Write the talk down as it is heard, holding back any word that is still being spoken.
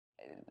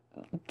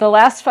The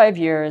Last 5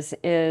 Years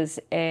is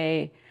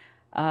a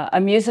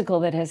musical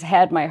that has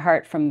had my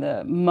heart from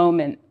the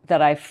moment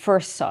that I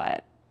first saw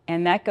it.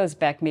 And that goes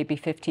back maybe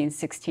 15,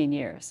 16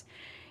 years.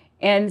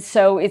 And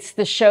so it's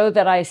the show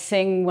that I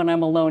sing when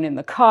I'm alone in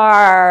the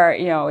car.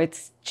 You know,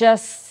 it's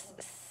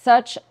just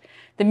such,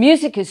 the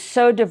music is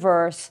so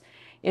diverse.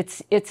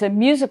 It's a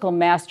musical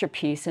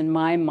masterpiece in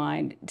my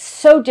mind,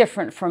 so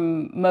different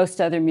from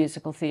most other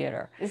musical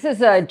theater. This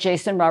is a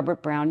Jason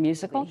Robert Brown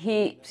musical.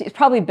 He's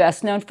probably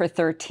best known for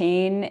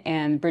 13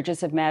 and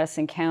Bridges of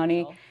Madison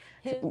County.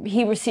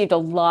 He received a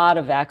lot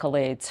of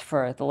accolades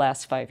for the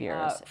last 5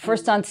 years.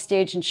 First on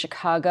stage in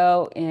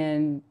Chicago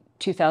in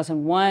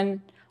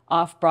 2001,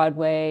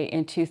 Off-Broadway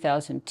in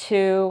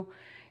 2002.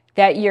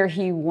 That year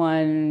he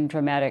won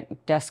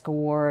Dramatic Desk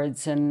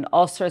Awards and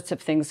all sorts of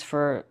things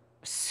for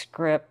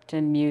script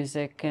and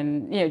music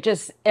and, you know,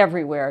 just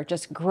everywhere,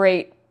 just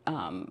great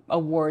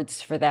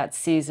awards for that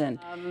season.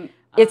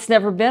 It's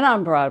never been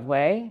on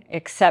Broadway,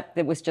 except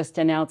it was just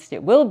announced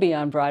it will be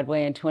on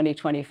Broadway in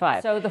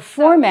 2025. So the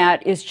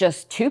format is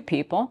just two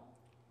people,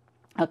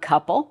 a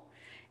couple,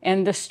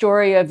 and the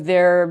story of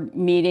their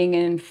meeting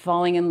and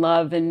falling in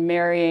love and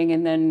marrying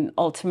and then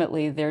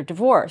ultimately their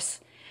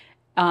divorce.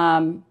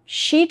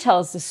 She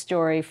tells the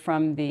story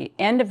from the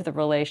end of the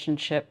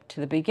relationship to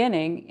the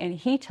beginning, and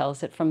he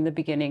tells it from the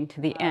beginning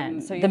to the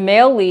end. So the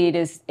male lead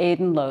is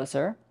Aidan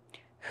Lozer,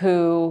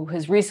 who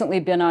has recently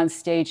been on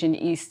stage in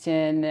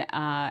Easton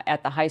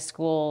at the high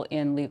school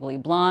in Legally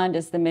Blonde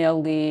as the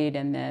male lead,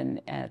 and then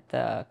at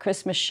the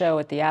Christmas show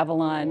at the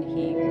Avalon.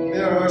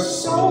 There are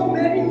so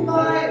many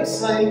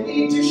lives I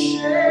need to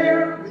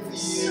share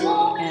with you.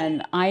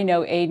 And I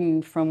know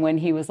Aidan from when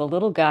he was a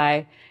little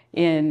guy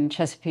in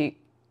Chesapeake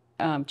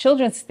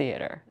Children's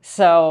Theater,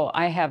 so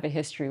I have a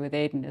history with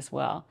Aidan as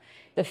well.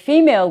 The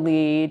female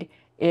lead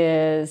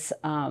is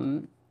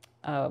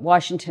a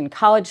Washington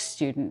College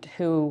student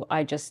who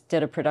I just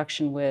did a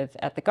production with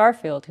at the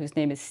Garfield, whose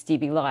name is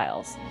Stevie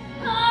Lyles.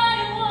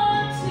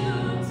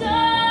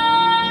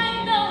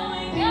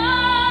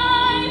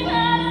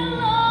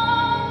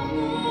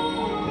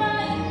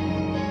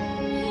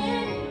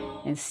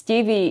 And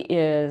Stevie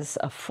is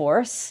a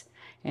force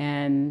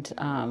and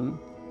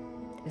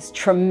has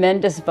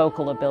tremendous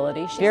vocal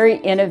ability. She's very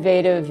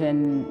innovative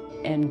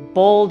and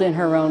bold in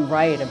her own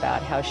right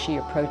about how she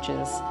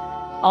approaches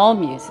all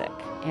music,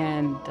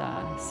 and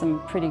some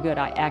pretty good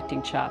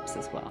acting chops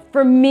as well.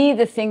 For me,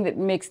 the thing that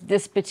makes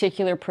this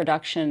particular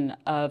production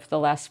of The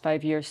Last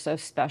 5 Years so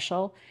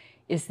special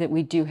is that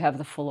we do have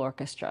the full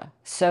orchestra.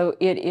 So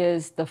it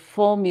is the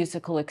full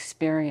musical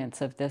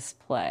experience of this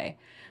play.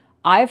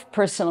 I've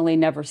personally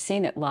never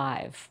seen it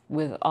live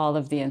with all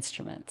of the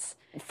instruments.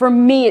 For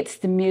me, it's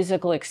the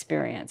musical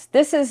experience.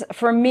 This is,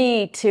 for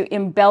me, to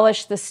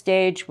embellish the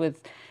stage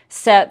with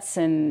sets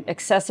and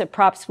excessive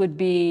props would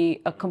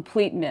be a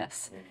complete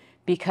miss.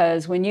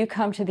 Because when you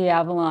come to the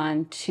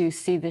Avalon to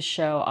see the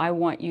show, I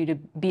want you to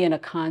be in a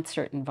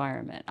concert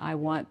environment. I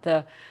want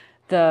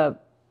the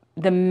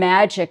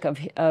magic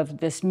of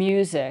this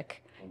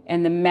music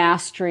and the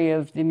mastery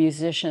of the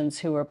musicians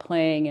who are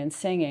playing and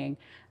singing,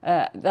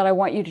 that I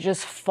want you to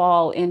just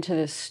fall into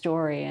this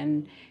story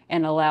and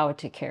allow it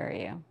to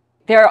carry you.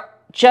 There are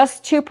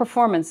just 2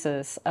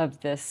 performances of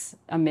this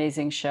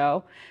amazing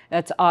show.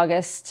 That's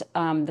August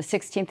the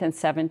 16th and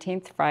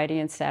 17th, Friday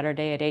and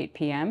Saturday at 8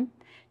 p.m.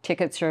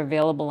 Tickets are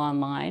available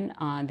online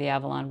on the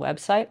Avalon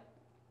website.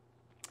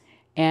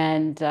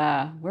 And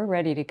we're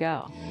ready to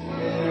go.